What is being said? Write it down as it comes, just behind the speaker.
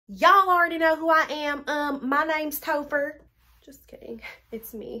Y'all already know who I am. My name's Topher. Just kidding.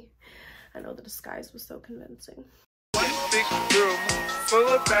 It's me. I know the disguise was so convincing. One big room full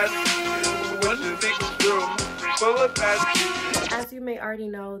of bad. One big room full of bad. As you may already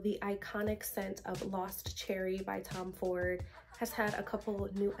know, the iconic scent of Lost Cherry by Tom Ford has had a couple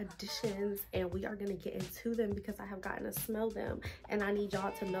new additions, and we are going to get into them because I have gotten to smell them, and I need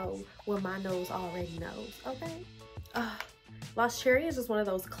y'all to know what my nose already knows, okay? Lost Cherry is just one of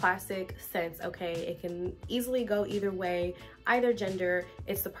those classic scents, okay? It can easily go either way, either gender.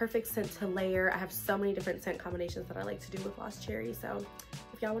 It's the perfect scent to layer. I have so many different scent combinations that I like to do with Lost Cherry, so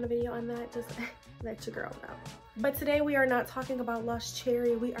if y'all want a video on that, just let your girl know. But today we are not talking about Lost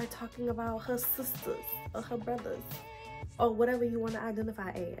Cherry. We are talking about her sisters or her brothers, or whatever you want to identify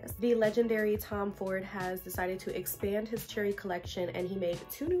as. The legendary Tom Ford has decided to expand his cherry collection, and he made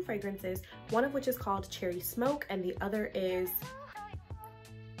 2 new fragrances, one of which is called Cherry Smoke and the other is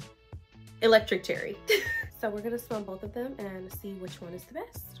Electric Cherry. So we're gonna smell both of them and see which one is the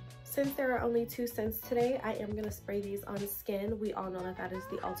best. Since there are only 2 scents today, I am gonna spray these on skin. We all know that that is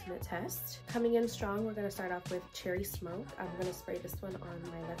the ultimate test. Coming in strong, we're gonna start off with Cherry Smoke. I'm gonna spray this one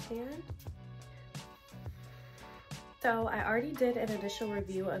on my left hand. So I already did an initial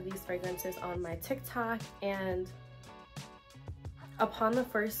review of these fragrances on my TikTok, and upon the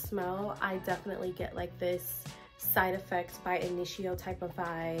first smell, I definitely get like this side effects by Initio type of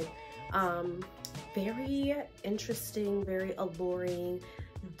vibe. Very interesting, very alluring.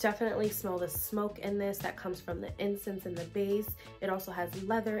 You definitely smell the smoke in this that comes from the incense in the base. It also has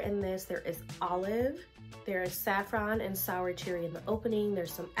leather in this. There is olive. There is saffron and sour cherry in the opening.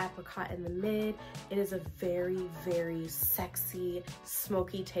 There's some apricot in the mid. It is a very, very sexy,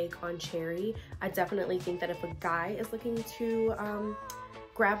 smoky take on cherry. I definitely think that if a guy is looking to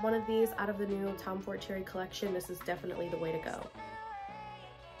grab one of these out of the new Tom Ford Cherry collection, this is definitely the way to go.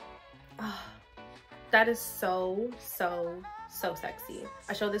 That is so sexy.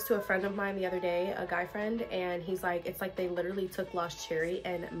 I showed this to a friend of mine the other day, a guy friend, and he's like, it's like they literally took Lost Cherry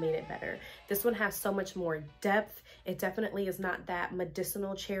and made it better. This one has so much more depth. It definitely is not that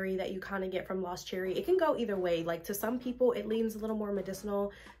medicinal cherry that you kind of get from Lost Cherry. It can go either way. Like, to some people it leans a little more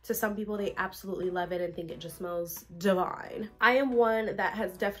medicinal. To some people they absolutely love it and think it just smells divine. I am one that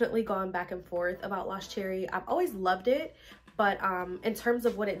has definitely gone back and forth about Lost Cherry. I've always loved it, but in terms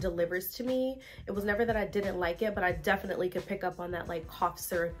of what it delivers to me, it was never that I didn't like it, but I definitely could pick up on that like cough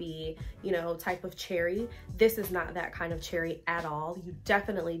syrupy, you know, type of cherry. This is not that kind of cherry at all. You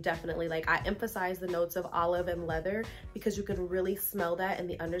definitely, like, I emphasize the notes of olive and leather because you can really smell that in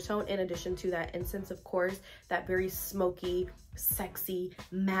the undertone, in addition to that incense, of course, that very smoky, sexy,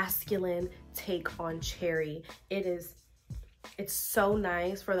 masculine take on cherry. It's so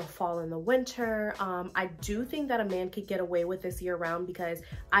nice for the fall and the winter. I do think that a man could get away with this year round because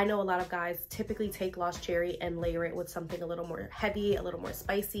I know a lot of guys typically take Lost Cherry and layer it with something a little more heavy, a little more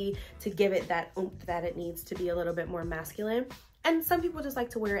spicy to give it that oomph that it needs to be a little bit more masculine. And some people just like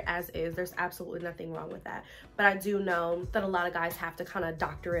to wear it as is. There's absolutely nothing wrong with that. But I do know that a lot of guys have to kind of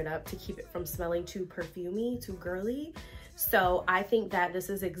doctor it up to keep it from smelling too perfumey, too girly. So I think that this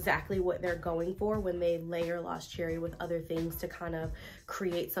is exactly what they're going for when they layer Lost Cherry with other things to kind of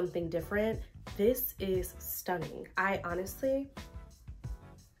create something different. This is stunning. I honestly,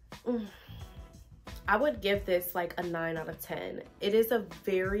 I would give this like a 9 out of 10. It is a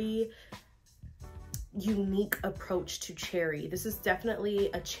very unique approach to cherry. This is definitely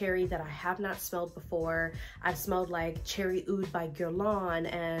a cherry that I have not smelled before. I've smelled like Cherry Oud by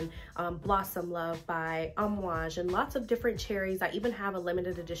Guerlain and Blossom Love by Amouage and lots of different cherries. I even have a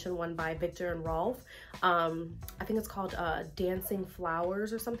limited edition one by Victor and Rolf. I think it's called Dancing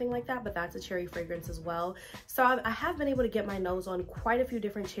Flowers or something like that, but that's a cherry fragrance as well. So I have been able to get my nose on quite a few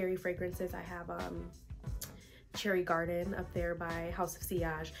different cherry fragrances. I have Cherry Garden up there by House of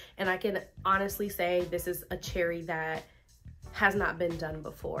Sillage, and I can honestly say this is a cherry that has not been done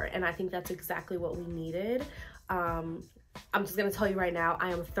before, and I think that's exactly what we needed. I'm just gonna tell you right now,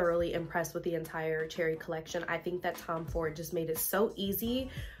 I am thoroughly impressed with the entire cherry collection. I think that Tom Ford just made it so easy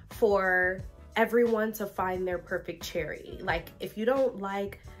for everyone to find their perfect cherry. Like, if you don't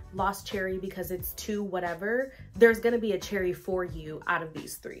like Lost Cherry because it's too whatever, there's gonna be a cherry for you out of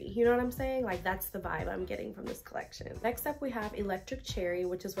these 3. You know what I'm saying? Like, that's the vibe I'm getting from this collection. Next up, we have Electric Cherry,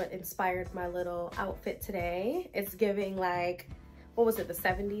 which is what inspired my little outfit today. It's giving like, what was it, the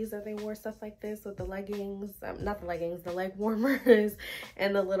 70s that they wore stuff like this with the leggings, not the leggings, the leg warmers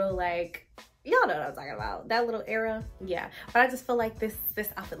and the little like, y'all know what I'm talking about, that little era. Yeah, but I just feel like this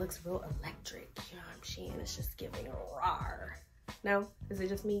outfit looks real electric. You know what I'm saying? It's just giving a rawr. No? Is it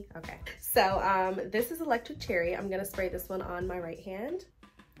just me? Okay. So this is Electric Cherry. I'm gonna spray this one on my right hand.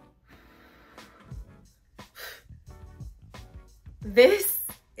 This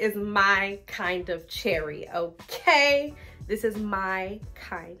is my kind of cherry, okay? This is my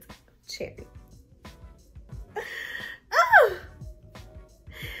kind of cherry. Oh,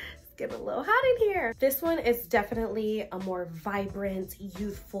 it's getting a little hot in here. This one is definitely a more vibrant,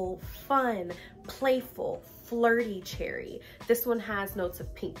 youthful, fun, playful, flirty cherry. This one has notes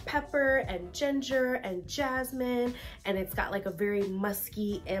of pink pepper and ginger and jasmine, and it's got like a very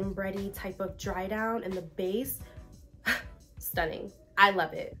musky, ambready type of dry down, and the base, stunning. I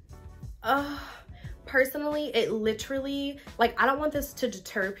love it. Personally, it literally, like, I don't want this to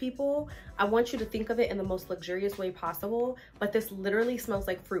deter people. I want you to think of it in the most luxurious way possible, but this literally smells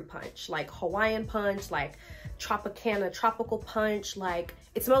like fruit punch, like Hawaiian punch, like Tropicana tropical punch. Like,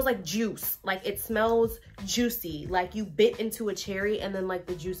 it smells like juice. Like, it smells juicy. Like, you bit into a cherry and then like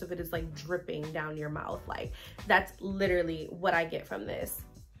the juice of it is like dripping down your mouth. Like, that's literally what I get from this.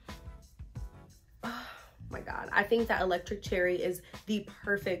 My God, I think that electric cherry is the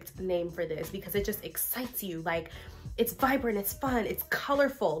perfect name for this because it just excites you. Like, it's vibrant, it's fun, it's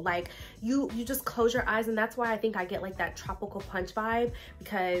colorful. Like, you just close your eyes, and that's why I think I get like that tropical punch vibe,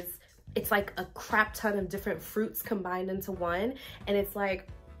 because it's like a crap ton of different fruits combined into one, and it's like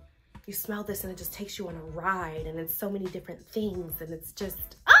you smell this and it just takes you on a ride, and it's so many different things, and it's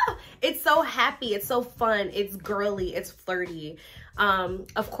just it's so happy, it's so fun, it's girly, it's flirty.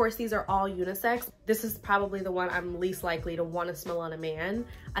 Of course, these are all unisex. This is probably the one I'm least likely to want to smell on a man.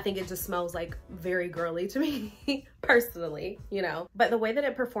 I think it just smells like very girly to me personally, you know. But the way that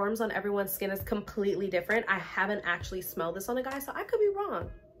it performs on everyone's skin is completely different. I haven't actually smelled this on a guy, so I could be wrong.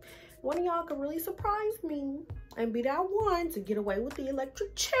 One of y'all could really surprise me and be that one to get away with the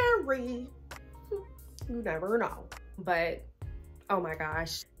electric cherry. You never know. But oh my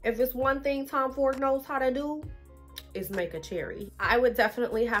gosh, if it's one thing Tom Ford knows how to do, is make a cherry. I would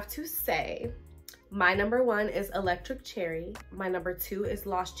definitely have to say my number 1 is electric cherry, my number 2 is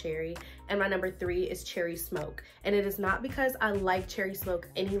lost cherry, and my number 3 is cherry smoke. And it is not because I like cherry smoke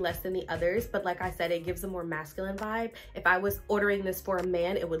any less than the others, but like I said, it gives a more masculine vibe. If I was ordering this for a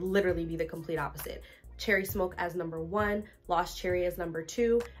man, it would literally be the complete opposite. Cherry smoke as number 1, lost cherry as number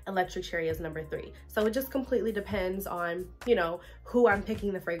 2, electric cherry as number 3. So it just completely depends on, you know, who I'm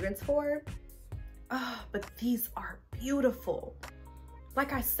picking the fragrance for. But these are beautiful.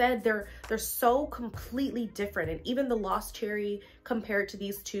 Like I said, they're so completely different. And even the lost cherry compared to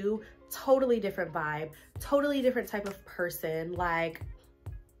these two, totally different vibe, totally different type of person. Like,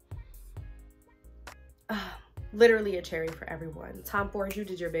 literally a cherry for everyone. Tom Ford, you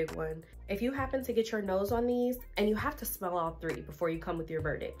did your big one. If you happen to get your nose on these, and you have to smell all 3 before you come with your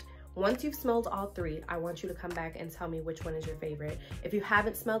verdict. Once you've smelled all 3, I want you to come back and tell me which one is your favorite. If you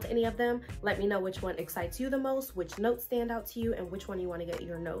haven't smelled any of them, let me know which one excites you the most, which notes stand out to you, and which one you want to get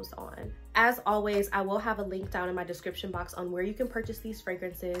your nose on. As always, I will have a link down in my description box on where you can purchase these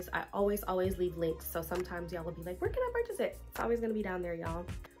fragrances. I always leave links, so sometimes y'all will be like, where can I purchase it? It's always going to be down there, y'all.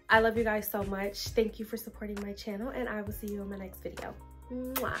 I love you guys so much. Thank you for supporting my channel, and I will see you in my next video.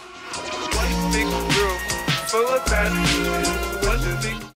 Mwah.